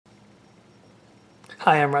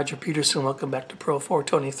Hi, I'm Roger Peterson. Welcome back to Pro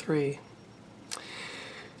 423.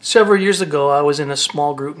 Several years ago, I was in a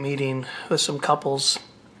small group meeting with some couples,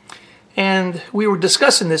 and we were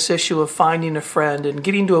discussing this issue of finding a friend and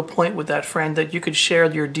getting to a point with that friend that you could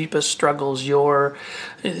share your deepest struggles, your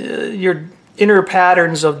inner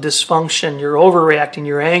patterns of dysfunction, your overreacting,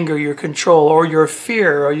 your anger, your control, or your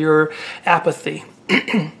fear, or your apathy.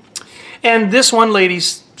 And this one lady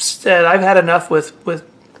said, I've had enough with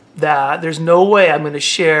that. There's no way I'm going to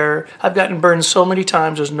share. I've gotten burned so many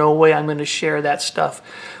times. There's no way I'm going to share that stuff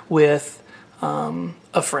with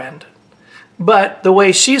a friend. But the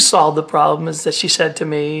way she solved the problem is that she said to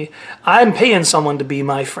me, I'm paying someone to be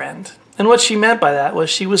my friend. And what she meant by that was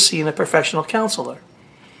she was seeing a professional counselor.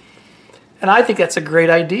 And I think that's a great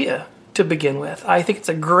idea to begin with. I think it's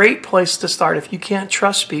a great place to start. If you can't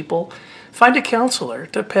trust people, find a counselor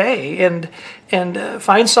to pay and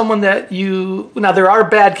find someone that you, now there are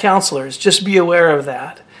bad counselors, just be aware of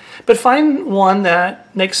that. But find one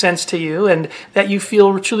that makes sense to you and that you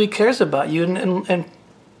feel truly cares about you and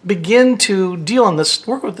begin to deal on this,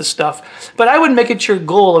 work with this stuff. But I would make it your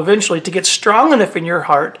goal eventually to get strong enough in your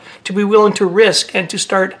heart to be willing to risk and to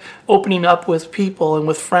start opening up with people and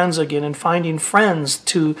with friends again and finding friends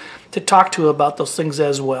to talk to about those things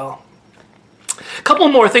as well. A couple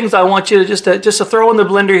more things I want you to just to throw in the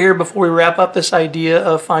blender here before we wrap up this idea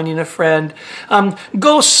of finding a friend.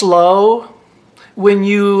 Go slow when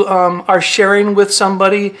you are sharing with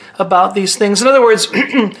somebody about these things. In other words,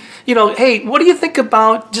 hey, what do you think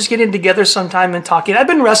about just getting together sometime and talking? I've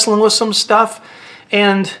been wrestling with some stuff,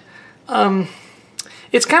 and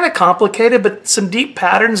it's kind of complicated, but some deep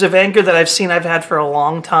patterns of anger that I've had for a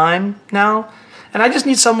long time now, and I just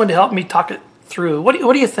need someone to help me talk it through. What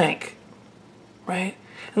do you think? Right?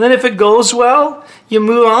 And then if it goes well, you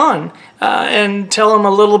move on and tell them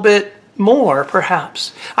a little bit more,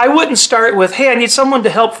 perhaps. I wouldn't start with, hey, I need someone to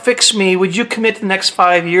help fix me. Would you commit the next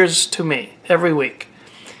 5 years to me every week?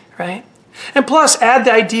 Right? And plus, add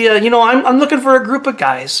the idea, I'm looking for a group of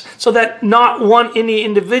guys so that not any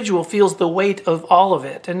individual feels the weight of all of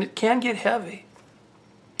it. And it can get heavy.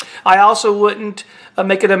 I also wouldn't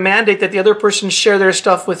make it a mandate that the other person share their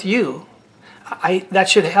stuff with you. That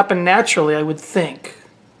should happen naturally, I would think.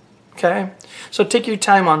 Okay? So take your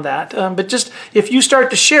time on that. But just if you start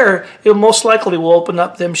to share, it most likely will open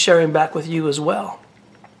up them sharing back with you as well.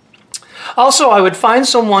 Also, I would find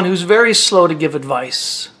someone who's very slow to give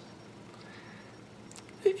advice.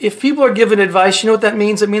 If people are giving advice, you know what that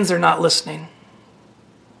means? It means they're not listening.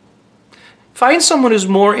 Find someone who's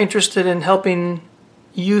more interested in helping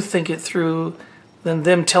you think it through than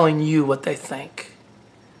them telling you what they think.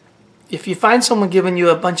 If you find someone giving you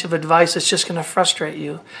a bunch of advice, it's just going to frustrate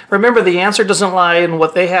you. Remember, the answer doesn't lie in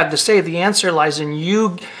what they have to say. The answer lies in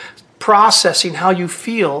you processing how you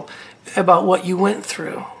feel about what you went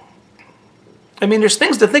through. I mean, there's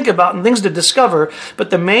things to think about and things to discover, but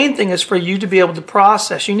the main thing is for you to be able to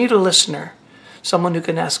process. You need a listener, someone who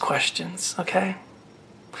can ask questions, okay?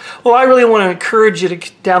 Well, I really want to encourage you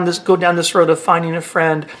to go down this road of finding a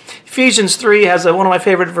friend. Ephesians 3 has one of my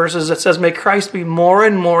favorite verses that says, may Christ be more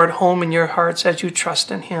and more at home in your hearts as you trust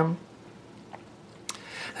in him.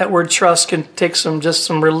 That word trust can take some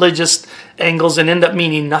religious angles and end up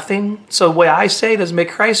meaning nothing. So the way I say it is, may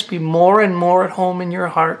Christ be more and more at home in your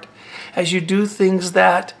heart as you do things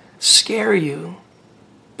that scare you,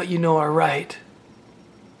 but you know are right.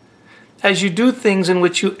 As you do things in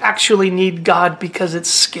which you actually need God because it's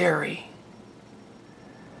scary.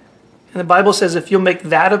 And the Bible says if you'll make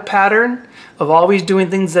that a pattern of always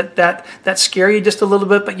doing things that scare you just a little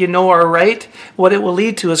bit, but you know are right, what it will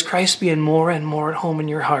lead to is Christ being more and more at home in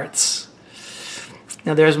your hearts.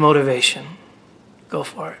 Now there's motivation. Go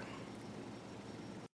for it.